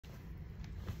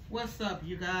What's up,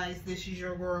 you guys? This is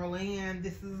your girl Lann.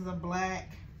 This is a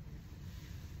black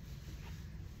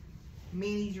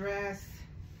mini dress.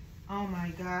 Oh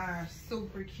my gosh,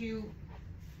 super cute.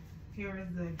 Here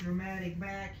is the dramatic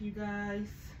back, you guys.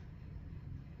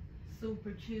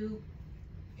 Super cute.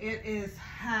 It is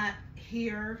hot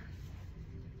here.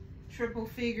 Triple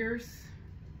figures.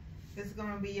 It's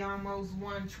gonna be almost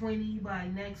 120 by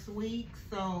next week,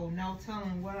 so no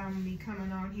telling what I'm gonna be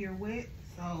coming on here with,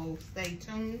 so stay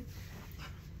tuned.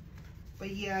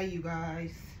 But yeah, you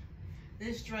guys,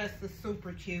 this dress is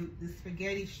super cute. The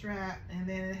spaghetti strap, and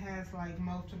then it has like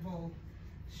multiple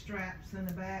straps in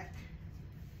the back.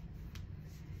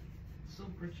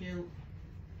 Super cute.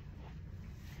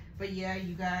 But yeah,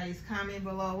 you guys, comment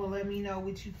below and let me know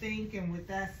what you think. And with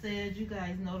that said, you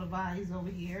guys know the vibes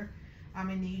over here. I'm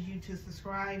gonna need you to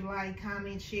subscribe, like,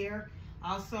 comment, share.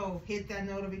 Also, hit that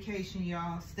notification,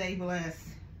 y'all. Stay blessed.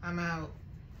 I'm out.